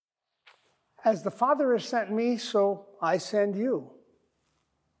As the Father has sent me, so I send you.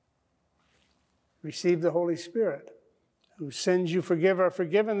 Receive the Holy Spirit. Whose sins you forgive are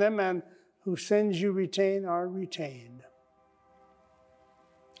forgiven them, and whose sins you retain are retained.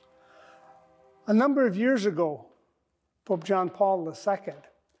 A number of years ago, Pope John Paul II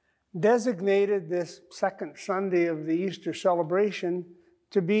designated this second Sunday of the Easter celebration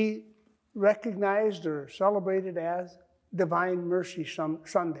to be recognized or celebrated as Divine Mercy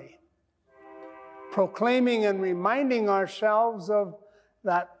Sunday, proclaiming and reminding ourselves of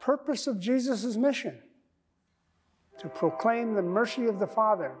that purpose of Jesus' mission, to proclaim the mercy of the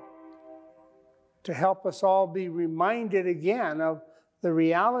Father, to help us all be reminded again of the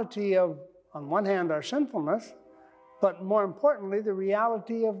reality of, on one hand, our sinfulness, but more importantly, the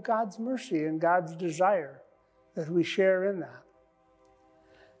reality of God's mercy and God's desire that we share in that.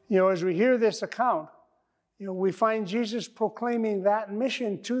 As we hear this account, we find Jesus proclaiming that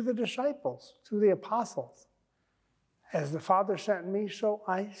mission to the disciples, to the apostles. As the Father sent me, so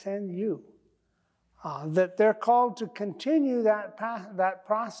I send you. That they're called to continue that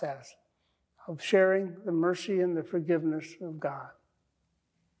process of sharing the mercy and the forgiveness of God.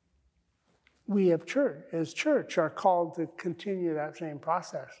 We as church are called to continue that same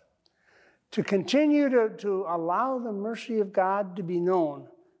process, to continue to allow the mercy of God to be known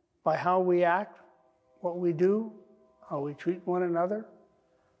by how we act, what we do, how we treat one another,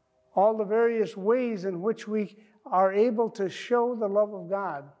 all the various ways in which we are able to show the love of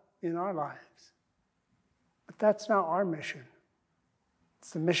God in our lives. But that's not our mission. It's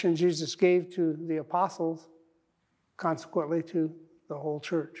the mission Jesus gave to the apostles, consequently to the whole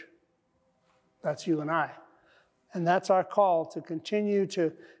church. That's you and I. And that's our call to continue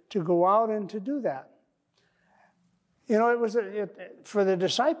to go out and to do that. It was for the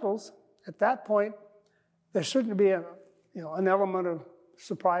disciples at that point, there shouldn't be an element of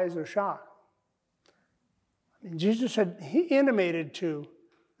surprise or shock. Jesus he intimated to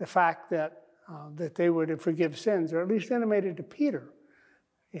the fact that they were to forgive sins, or at least intimated to Peter.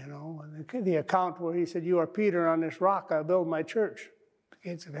 The account where he said, "You are Peter, on this rock I build my church. The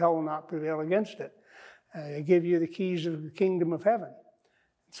gates of hell will not prevail against it. I give you the keys of the kingdom of heaven,"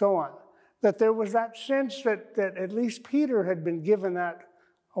 and so on. That there was that sense that at least Peter had been given that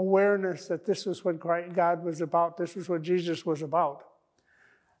awareness that this was what God was about, this was what Jesus was about.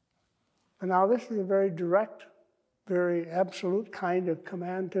 And now this is a very direct, very absolute kind of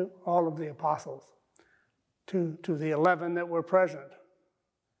command to all of the apostles, to the 11 that were present,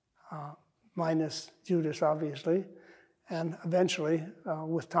 minus Judas, obviously, and eventually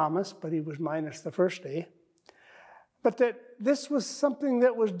with Thomas, but he was minus the first day. But that this was something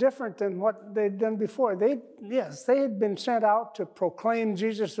that was different than what they'd done before. They had been sent out to proclaim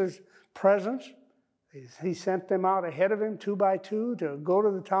Jesus' presence. He sent them out ahead of him, 2 by 2, to go to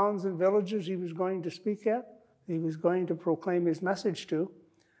the towns and villages he was going to speak at. He was going to proclaim his message to.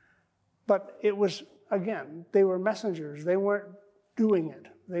 But it was, again, they were messengers. They weren't doing it.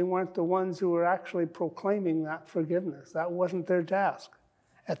 They weren't the ones who were actually proclaiming that forgiveness. That wasn't their task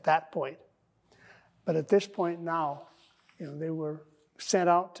at that point. But at this point now, they were sent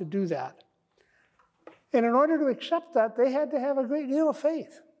out to do that. And in order to accept that, they had to have a great deal of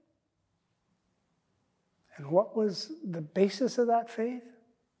faith. And what was the basis of that faith?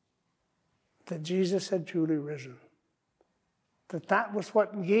 That Jesus had truly risen. That was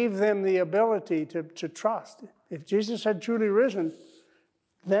what gave them the ability to trust. If Jesus had truly risen,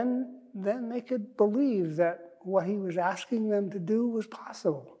 then they could believe that what he was asking them to do was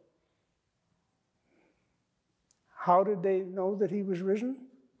possible. How did they know that he was risen?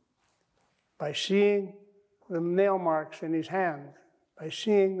 By seeing the nail marks in his hands, by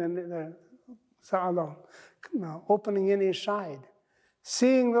seeing the opening in his side.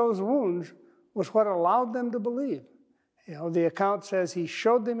 Seeing those wounds was what allowed them to believe. The account says he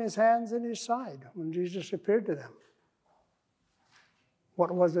showed them his hands and his side when Jesus appeared to them.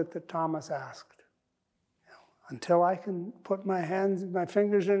 What was it that Thomas asked? Until I can put my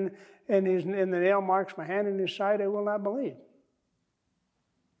fingers in the nail marks, my hand in his side, I will not believe.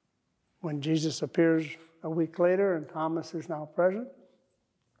 When Jesus appears a week later and Thomas is now present,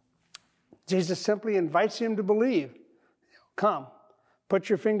 Jesus simply invites him to believe. Come, put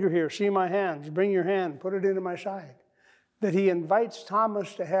your finger here, see my hands, bring your hand, put it into my side. That he invites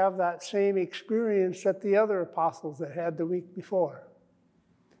Thomas to have that same experience that the other apostles had had the week before.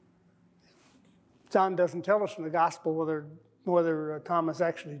 John doesn't tell us in the gospel whether Thomas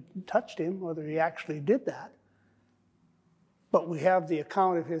actually touched him, whether he actually did that. But we have the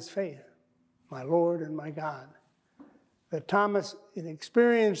account of his faith, my Lord and my God. That Thomas, in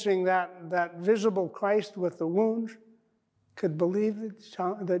experiencing that visible Christ with the wounds, could believe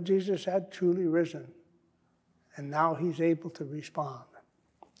that Jesus had truly risen. And now he's able to respond.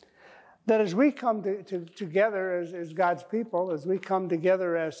 That as we come together as God's people, as we come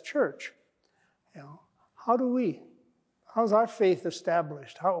together as church, how's our faith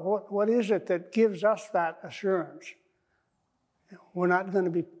established? What is it that gives us that assurance? We're not going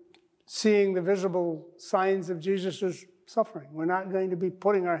to be seeing the visible signs of Jesus' suffering. We're not going to be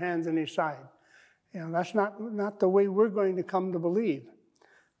putting our hands in his side. That's not the way we're going to come to believe.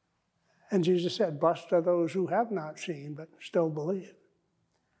 And Jesus said, blessed are those who have not seen, but still believe.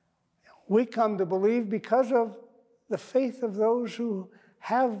 We come to believe because of the faith of those who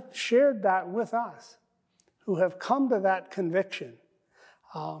have shared that with us, who have come to that conviction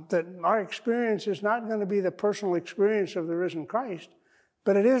that our experience is not going to be the personal experience of the risen Christ,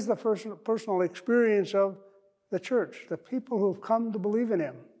 but it is the personal experience of the church, the people who have come to believe in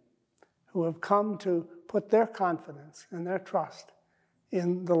him, who have come to put their confidence and their trust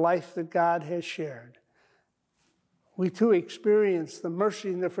in the life that God has shared. We too experience the mercy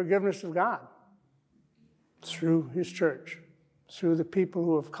and the forgiveness of God through his church, through the people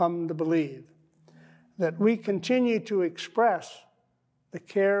who have come to believe, that we continue to express the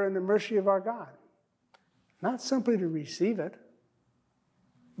care and the mercy of our God, not simply to receive it,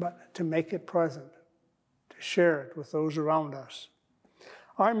 but to make it present, to share it with those around us.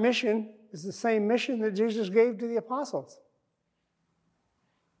 Our mission is the same mission that Jesus gave to the apostles,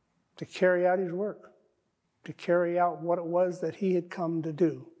 to carry out his work, to carry out what it was that he had come to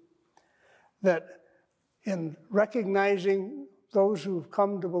do. That in recognizing those who've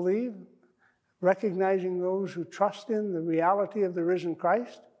come to believe, recognizing those who trust in the reality of the risen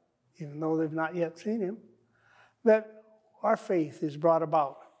Christ, even though they've not yet seen him, that our faith is brought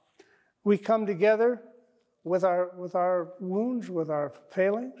about. We come together with our wounds, with our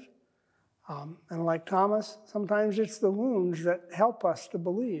failings, and like Thomas, sometimes it's the wounds that help us to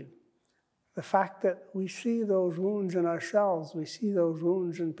believe. The fact that we see those wounds in ourselves, we see those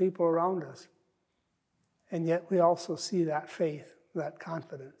wounds in people around us, and yet we also see that faith, that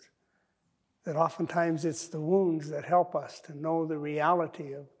confidence, that oftentimes it's the wounds that help us to know the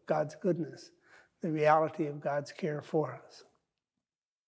reality of God's goodness, the reality of God's care for us.